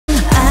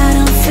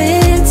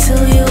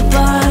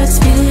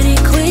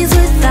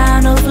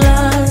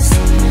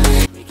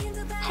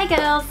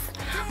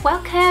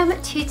Welcome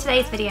to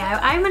today's video.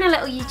 I'm on a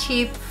little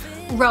YouTube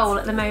roll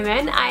at the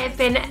moment. I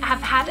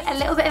have had a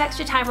little bit of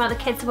extra time while the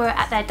kids were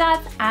at their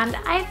dad's, and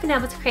I've been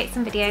able to create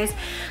some videos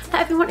that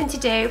I've been wanting to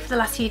do for the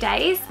last few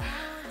days.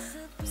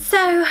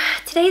 So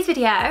today's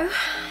video,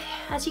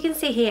 as you can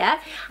see here,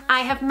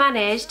 I have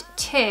managed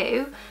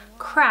to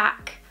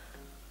crack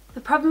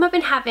the problem I've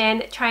been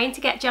having trying to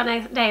get gel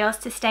nails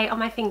to stay on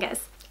my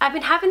fingers. I've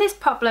been having this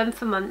problem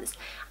for months.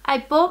 I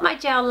bought my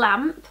gel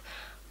lamp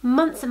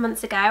months and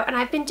months ago, and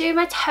I've been doing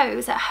my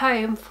toes at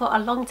home for a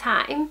long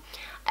time.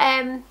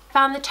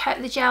 Found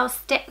the gel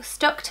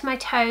stuck to my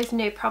toes,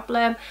 no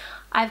problem.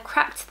 I've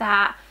cracked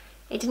that,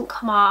 it didn't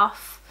come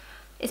off,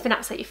 it's been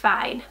absolutely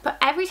fine. But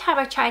every time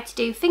I tried to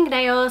do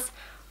fingernails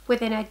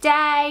within a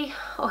day,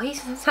 or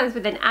even sometimes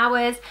within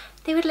hours,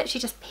 they would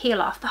literally just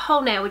peel off. The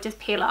whole nail would just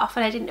peel off,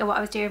 and I didn't know what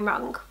I was doing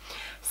wrong.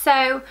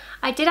 So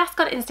I did ask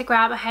on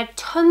Instagram. I had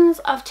tons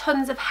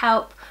of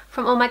help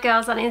from all my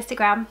girls on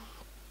Instagram.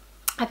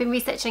 I've been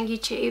researching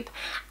YouTube,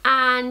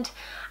 and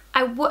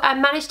I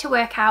managed to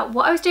work out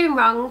what I was doing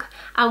wrong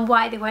and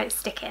why they weren't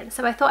sticking.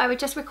 So I thought I would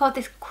just record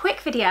this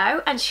quick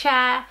video and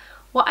share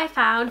what I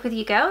found with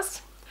you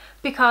girls,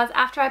 because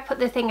after I put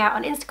the thing out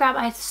on Instagram,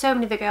 I had so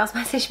many of the girls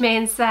message me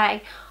and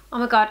say, oh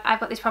my god, I've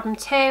got this problem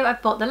too.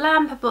 I've bought the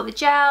lamp, I've bought the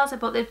gels, I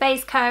bought the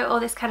base coat,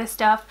 all this kind of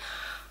stuff,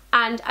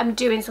 and I'm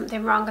doing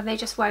something wrong and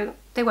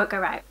they won't go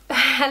right.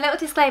 A little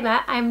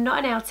disclaimer, I'm not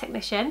a nail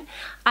technician.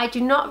 I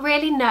do not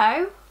really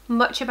know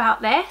much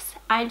about this.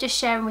 I'm just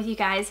sharing with you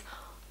guys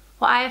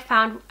what I have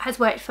found has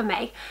worked for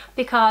me,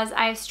 because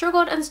I've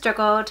struggled and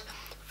struggled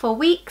for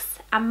weeks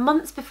and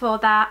months before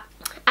that,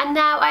 and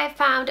now I have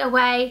found a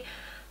way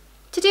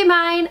to do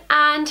mine,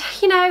 and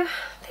you know,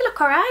 they look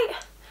alright.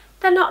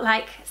 They're not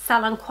like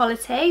salon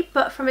quality,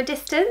 but from a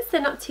distance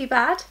they're not too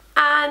bad,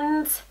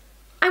 and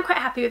I'm quite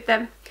happy with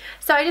them.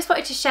 So I just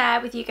wanted to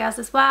share with you girls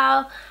as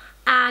well,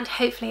 and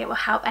hopefully it will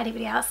help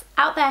anybody else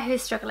out there who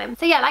is struggling.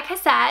 So yeah, like I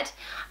said,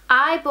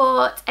 I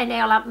bought a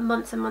nail lamp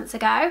months and months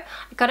ago. I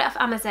got it off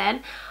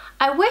Amazon.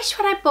 I wish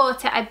when I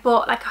bought it, I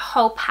bought like a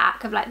whole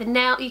pack of like the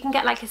nail, you can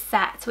get like a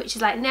set, which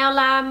is like nail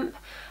lamp,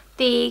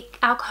 the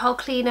alcohol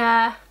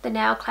cleaner, the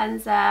nail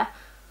cleanser,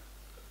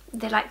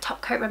 the like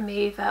top coat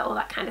remover, all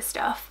that kind of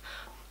stuff.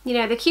 You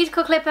know, the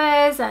cuticle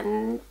clippers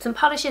and some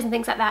polishes and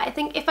things like that. I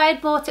think if I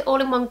had bought it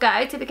all in one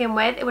go to begin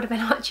with, it would have been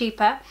a lot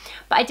cheaper,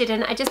 but I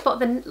didn't. I just bought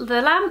the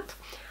lamp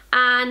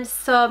and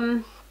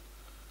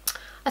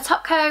a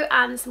top coat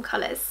and some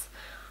colours,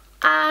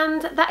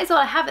 and that is all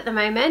I have at the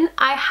moment.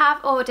 I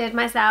have ordered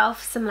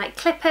myself some like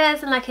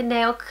clippers and like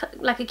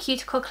a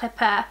cuticle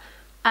clipper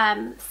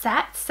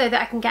set, so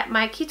that I can get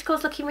my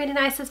cuticles looking really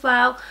nice as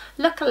well.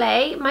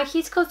 Luckily my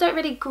cuticles don't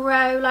really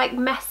grow like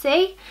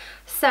messy,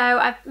 so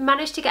I've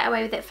managed to get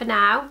away with it for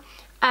now.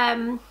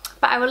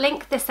 But I will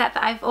link the set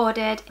that I've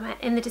ordered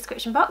in the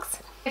description box.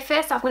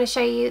 First off, I'm going to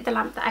show you the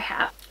lamp that I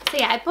have. So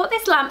yeah, I bought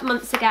this lamp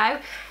months ago.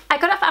 I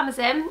got it off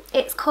Amazon.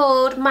 It's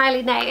called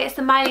Mylee Nail. It's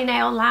the Mylee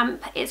Nail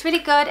lamp. It's really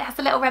good. It has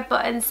a little red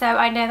button, so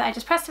I know that I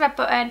just press the red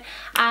button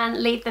and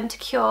leave them to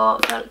cure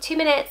for 2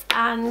 minutes,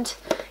 and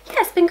yeah,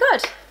 it's been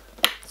good.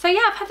 So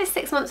yeah, I've had this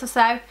 6 months or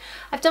so.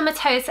 I've done my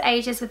toes for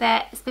ages with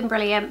it. It's been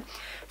brilliant.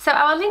 So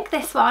I will link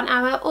this one.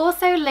 I will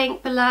also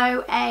link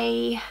below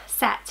a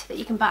set that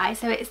you can buy.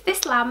 So it's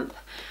this lamp,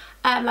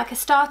 like a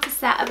starter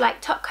set of like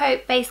top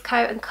coat, base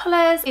coat and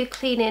colours,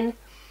 cleaning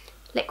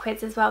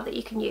liquids as well that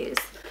you can use.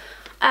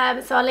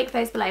 So I'll link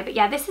those below. But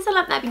yeah, this is a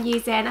lamp that I've been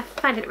using. I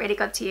find it really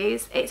good to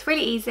use. It's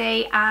really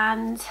easy,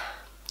 and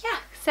yeah,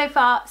 so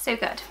far so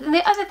good. And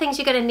the other things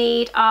you're going to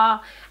need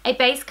are a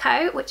base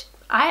coat, which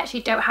I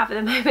actually don't have at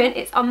the moment.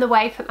 It's on the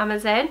way from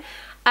Amazon.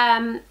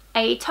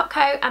 A top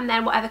coat, and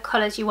then whatever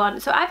colours you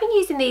want. So I've been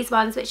using these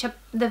ones, which are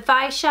the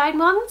Vishine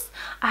ones.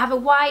 I have a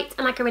white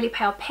and like a really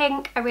pale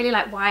pink. I really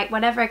like white.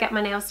 Whenever I get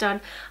my nails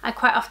done, I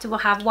quite often will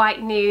have white,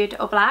 nude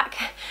or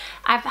black.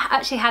 I've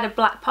actually had a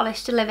black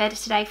polish delivered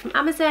today from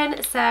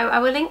Amazon, so I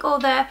will link all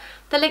the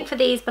link for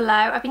these below.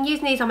 I've been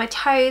using these on my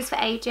toes for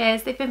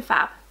ages. They've been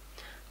fab.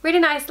 Really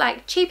nice,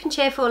 like cheap and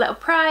cheerful little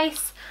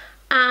price,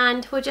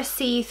 and we'll just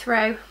see you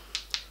through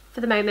for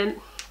the moment.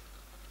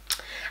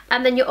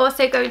 And then you're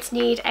also going to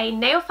need a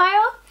nail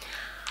file.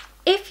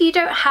 If you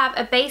don't have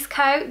a base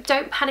coat,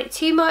 don't panic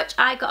too much.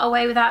 I got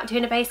away without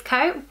doing a base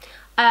coat,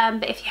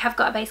 but if you have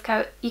got a base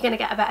coat, you're going to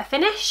get a better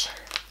finish.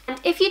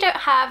 And if you don't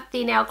have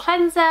the nail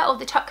cleanser or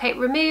the top coat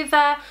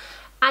remover,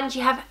 and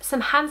you have some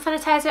hand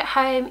sanitizer at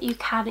home, you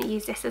can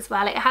use this as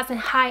well. It has a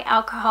high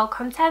alcohol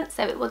content,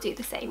 so it will do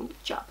the same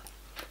job.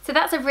 So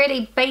that's a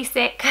really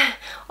basic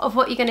of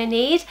what you're going to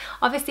need.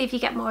 Obviously, if you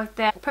get more of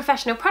the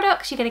professional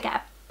products, you're going to get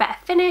a better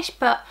finish,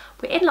 but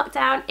we're in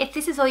lockdown. If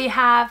this is all you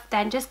have,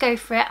 then just go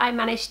for it. I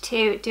managed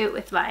to do it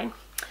with mine.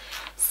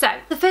 So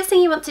the first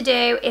thing you want to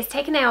do is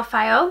take a nail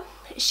file,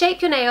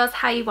 shape your nails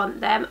how you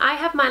want them. I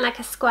have mine like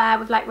a square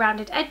with like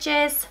rounded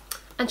edges,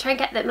 and try and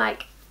get them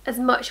like as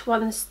much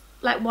one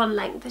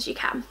length as you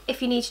can.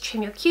 If you need to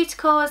trim your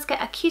cuticles,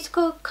 get a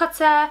cuticle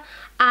cutter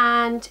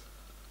and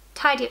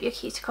tidy up your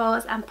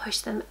cuticles and push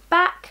them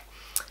back.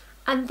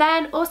 And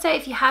then also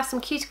if you have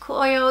some cuticle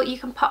oil, you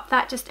can pop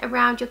that just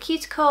around your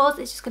cuticles.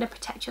 It's just going to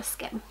protect your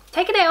skin.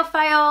 Take a nail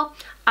file.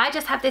 I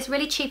just have this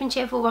really cheap and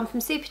cheerful one from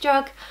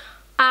Superdrug,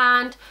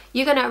 and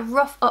you're going to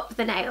rough up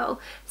the nail.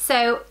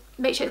 So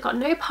make sure it's got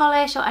no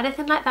polish or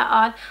anything like that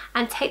on,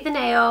 and take the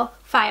nail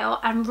file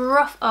and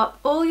rough up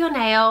all your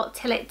nail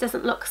till it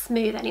doesn't look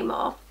smooth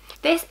anymore.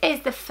 This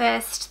is the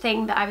first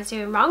thing that I was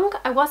doing wrong.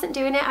 I wasn't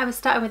doing it. I was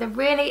starting with a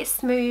really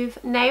smooth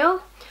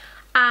nail,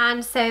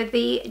 and so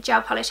the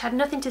gel polish had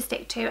nothing to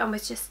stick to and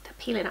was just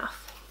peeling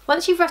off.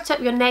 Once you've roughed up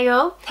your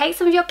nail, take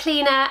some of your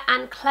cleaner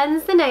and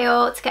cleanse the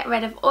nail to get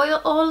rid of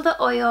all the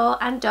oil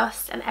and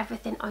dust and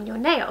everything on your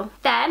nail.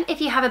 Then if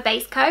you have a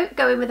base coat,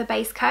 go in with a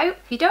base coat.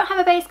 If you don't have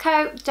a base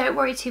coat, don't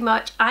worry too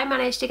much. I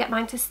managed to get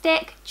mine to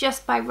stick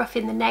just by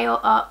roughing the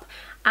nail up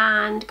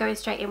and going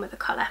straight in with the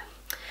colour.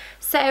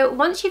 So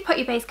once you've put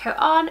your base coat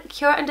on,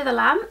 cure it under the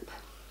lamp.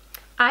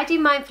 I do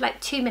mine for like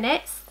 2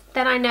 minutes.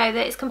 Then I know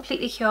that it's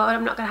completely cured and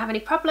I'm not going to have any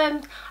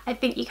problems. I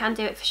think you can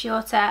do it for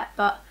shorter,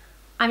 but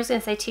I'm just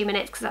going to say 2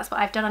 minutes because that's what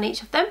I've done on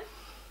each of them.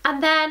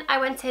 And then I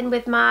went in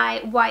with my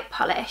white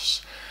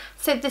polish.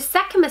 So the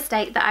second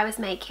mistake that I was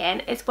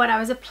making is when I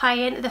was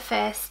applying the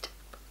first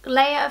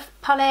layer of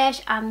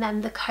polish and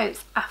then the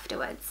coats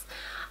afterwards.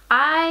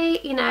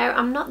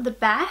 I'm not the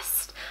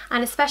best,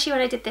 and especially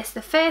when I did this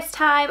the first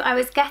time, I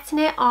was getting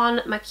it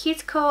on my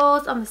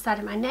cuticles, on the side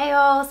of my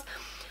nails,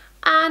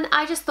 and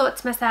I just thought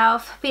to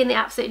myself, being the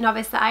absolute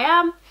novice that I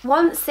am,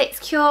 once it's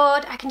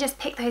cured, I can just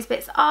pick those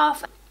bits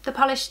off.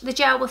 The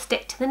gel will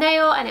stick to the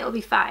nail and it will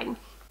be fine.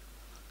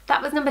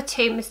 That was number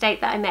 2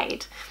 mistake that I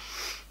made.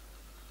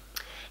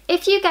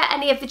 If you get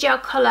any of the gel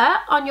colour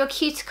on your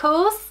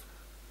cuticles,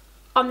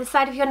 on the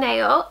side of your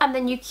nail, and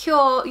then you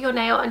cure your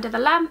nail under the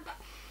lamp,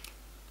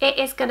 it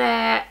is going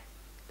to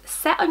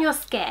set on your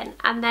skin,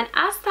 and then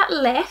as that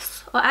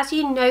lifts, or as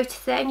you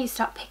notice it and you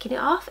start picking it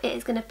off, it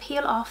is going to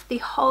peel off the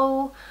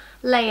whole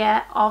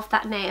layer of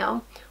that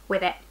nail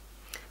with it,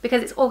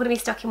 because it's all going to be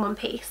stuck in one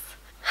piece.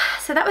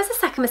 So that was the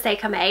second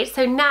mistake I made.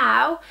 So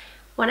now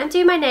when I'm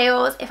doing my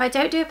nails, if I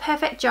don't do a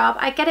perfect job,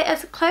 I get it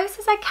as close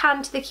as I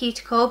can to the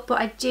cuticle, but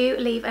I do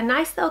leave a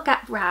nice little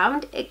gap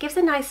round. It gives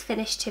a nice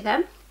finish to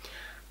them.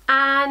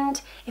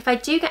 And if I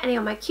do get any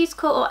on my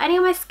cuticle or any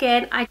on my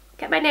skin, I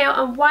get my nail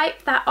and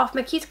wipe that off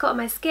my cuticle or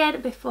my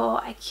skin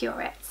before I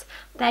cure it.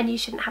 Then you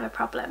shouldn't have a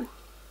problem.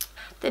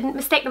 The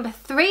mistake number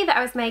 3 that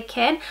I was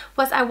making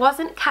was I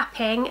wasn't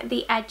capping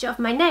the edge of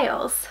my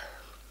nails.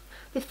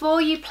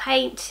 Before you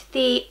paint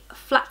the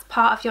flat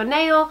part of your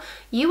nail,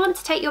 you want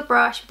to take your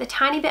brush with a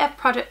tiny bit of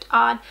product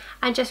on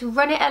and just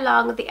run it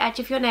along the edge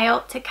of your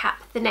nail to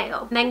cap the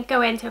nail, and then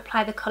go in to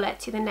apply the colour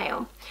to the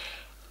nail.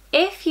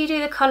 If you do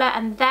the colour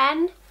and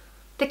then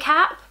the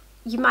cap,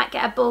 you might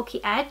get a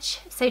bulky edge,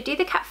 so do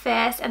the cap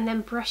first and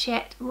then brush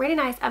it really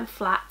nice and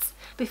flat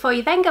before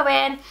you then go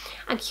in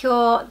and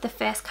cure the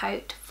first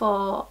coat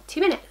for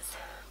 2 minutes.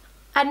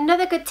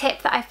 Another good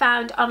tip that I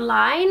found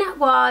online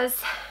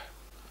was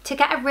to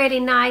get a really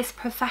nice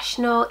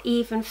professional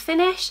even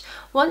finish.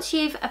 Once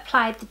you've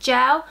applied the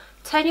gel,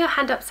 turn your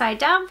hand upside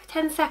down for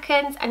 10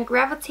 seconds and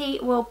gravity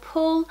will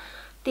pull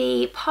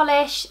the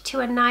polish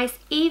to a nice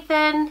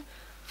even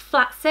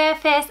flat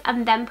surface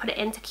and then put it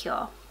into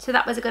cure. So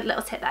that was a good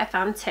little tip that I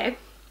found too.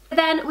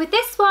 Then with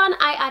this one,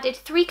 I added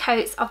 3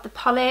 coats of the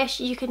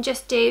polish. You can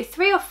just do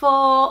 3 or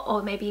 4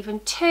 or maybe even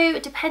 2,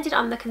 depending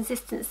on the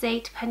consistency,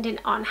 depending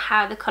on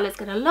how the colour's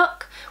going to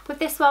look. With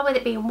this one, with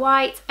it being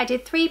white, I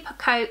did 3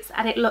 coats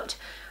and it looked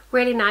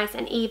really nice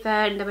and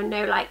even. There were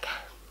no like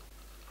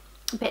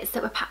bits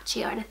that were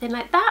patchy or anything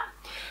like that.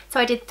 So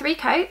I did 3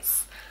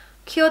 coats,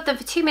 cured them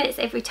for 2 minutes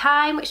every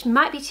time, which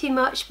might be too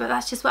much, but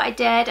that's just what I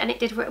did, and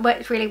it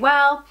worked really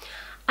well.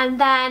 And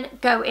then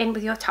go in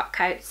with your top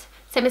coat.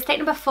 So mistake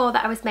number 4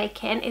 that I was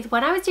making is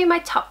when I was doing my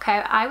top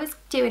coat, I was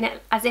doing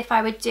it as if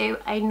I would do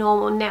a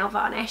normal nail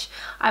varnish.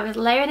 I was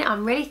layering it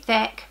on really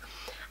thick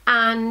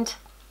and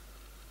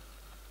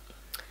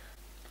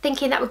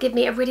thinking that would give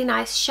me a really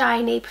nice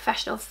shiny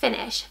professional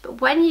finish. But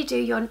when you do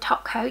your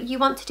top coat, you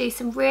want to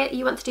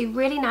do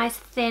really nice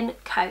thin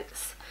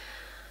coats.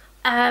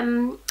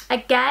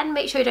 Again,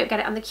 make sure you don't get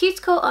it on the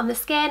cuticle, on the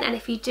skin, and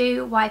if you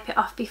do, wipe it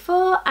off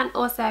before, and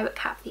also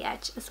cap the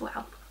edge as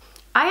well.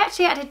 I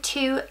actually added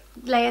 2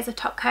 layers of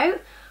top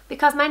coat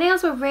because my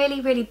nails were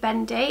really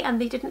bendy and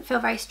they didn't feel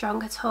very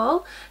strong at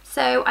all.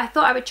 So I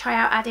thought I would try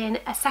out adding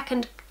a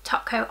second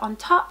top coat on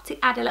top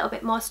to add a little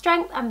bit more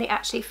strength, and they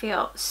actually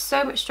feel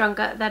so much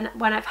stronger than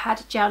when I've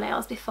had gel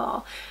nails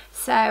before.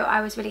 So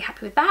I was really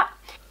happy with that.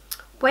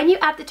 When you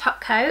add the top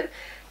coat,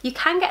 you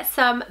can get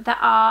some that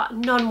are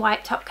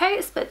non-white top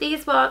coats, but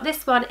this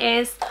one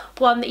is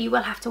one that you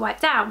will have to wipe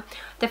down.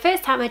 The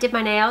first time I did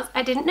my nails,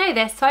 I didn't know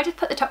this, so I just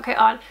put the top coat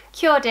on,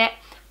 cured it,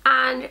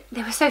 and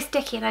they were so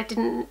sticky and I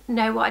didn't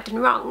know what I'd done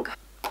wrong.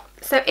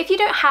 So if you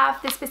don't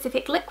have the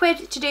specific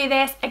liquid to do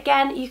this,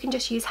 again, you can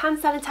just use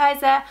hand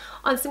sanitizer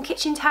on some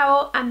kitchen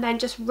towel and then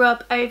just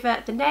rub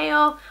over the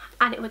nail,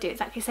 and it will do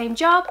exactly the same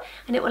job,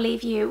 and it will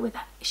leave you with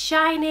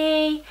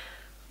shiny,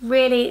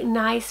 really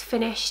nice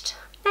finished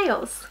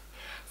nails.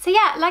 So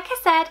yeah, like I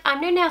said,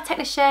 I'm no nail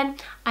technician,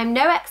 I'm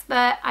no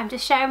expert, I'm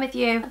just sharing with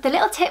you the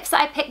little tips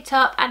that I picked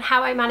up and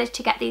how I managed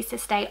to get these to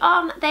stay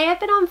on. They have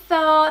been on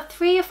for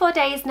 3 or 4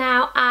 days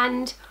now,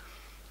 and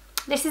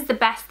this is the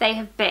best they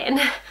have been.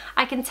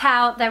 I can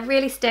tell they're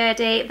really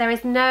sturdy, there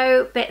is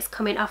no bits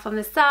coming off on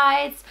the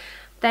sides.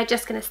 They're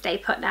just going to stay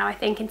put now, I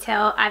think,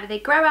 until either they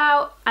grow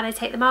out and I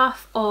take them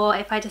off, or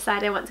if I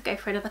decide I want to go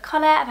for another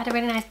colour. I've had a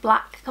really nice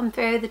black come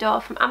through the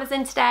door from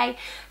Amazon today,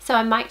 so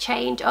I might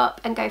change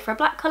up and go for a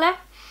black colour.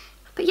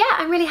 But yeah,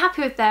 I'm really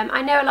happy with them.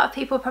 I know a lot of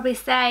people probably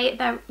say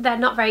they're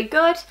not very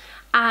good,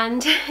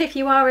 and if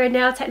you are a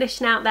nail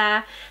technician out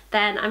there,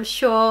 then I'm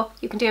sure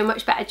you can do a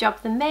much better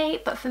job than me.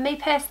 But for me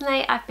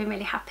personally, I've been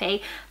really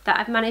happy that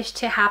I've managed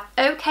to have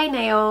okay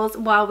nails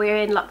while we're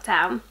in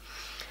lockdown.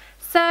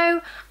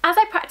 So as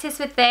I practice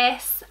with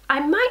this, I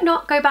might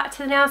not go back to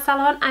the nail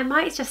salon. I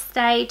might just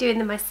stay doing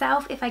them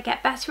myself if I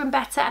get better and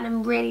better, and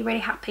I'm really, really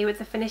happy with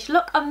the finished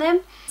look on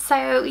them.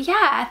 So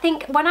yeah, I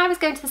think when I was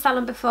going to the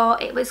salon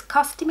before, it was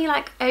costing me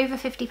like over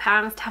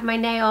 £50 to have my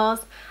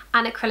nails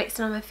and acrylics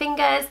done on my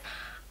fingers,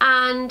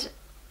 and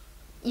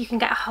you can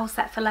get a whole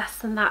set for less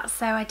than that.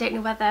 So I don't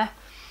know whether,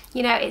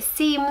 you know, it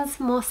seems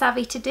more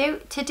savvy to do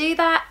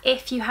that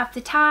if you have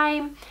the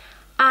time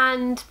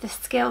and the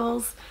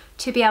skills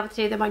to be able to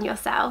do them on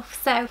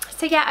yourself. So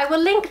yeah, I will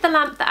link the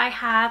lamp that I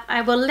have.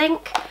 I will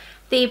link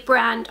the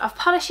brand of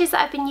polishes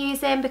that I've been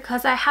using,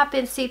 because I have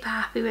been super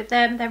happy with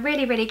them. They're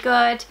really, really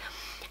good.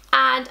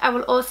 And I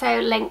will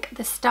also link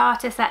the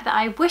starter set that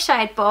I wish I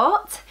had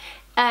bought,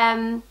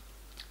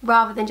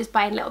 rather than just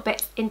buying little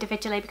bits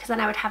individually, because then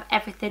I would have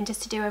everything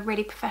just to do a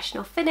really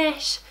professional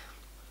finish.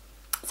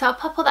 So I'll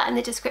pop all that in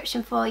the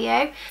description for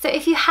you. So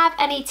if you have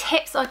any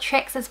tips or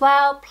tricks as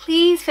well,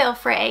 please feel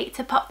free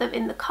to pop them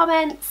in the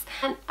comments.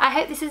 And I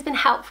hope this has been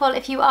helpful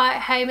if you are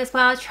at home as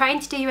well,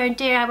 trying to do your own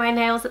DIY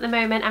nails at the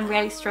moment. I'm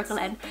really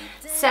struggling.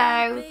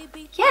 So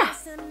yeah,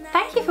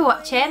 thank you for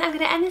watching. I'm going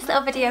to end this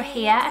little video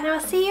here, and I will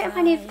see you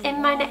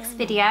in my next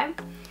video.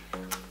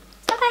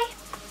 Bye bye.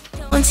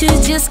 Don't you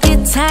just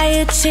get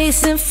tired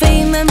chasing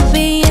fame and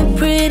being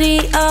pretty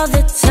all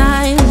the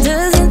time?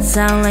 Doesn't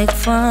sound like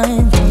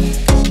fun.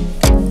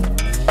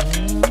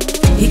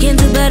 You can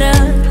do better.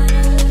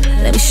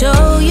 Let me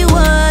show you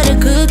what a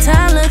good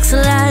time looks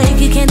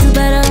like. You can do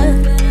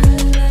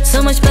better,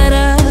 so much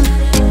better.